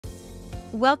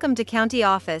Welcome to County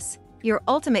Office, your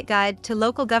ultimate guide to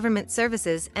local government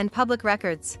services and public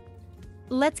records.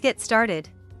 Let's get started.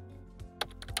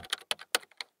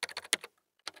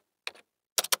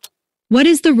 What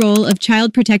is the role of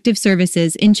Child Protective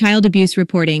Services in child abuse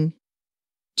reporting?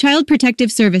 Child Protective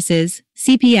Services,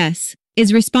 CPS,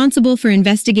 is responsible for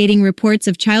investigating reports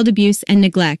of child abuse and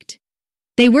neglect.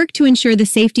 They work to ensure the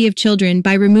safety of children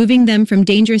by removing them from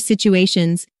dangerous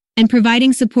situations and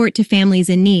providing support to families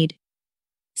in need.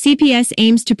 CPS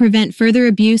aims to prevent further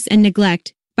abuse and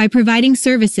neglect by providing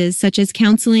services such as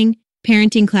counseling,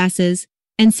 parenting classes,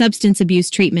 and substance abuse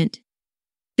treatment.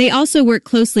 They also work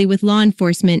closely with law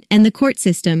enforcement and the court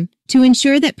system to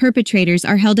ensure that perpetrators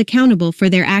are held accountable for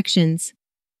their actions.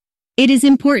 It is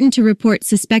important to report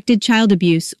suspected child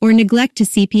abuse or neglect to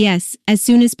CPS as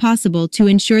soon as possible to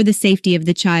ensure the safety of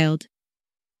the child.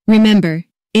 Remember,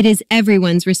 it is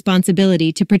everyone's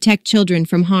responsibility to protect children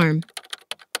from harm.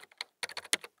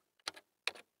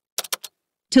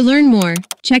 To learn more,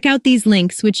 check out these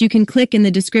links which you can click in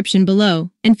the description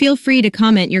below, and feel free to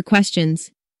comment your questions.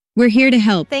 We're here to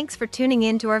help. Thanks for tuning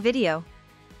in to our video.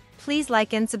 Please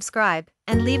like and subscribe,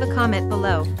 and leave a comment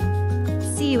below.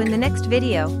 See you in the next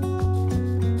video.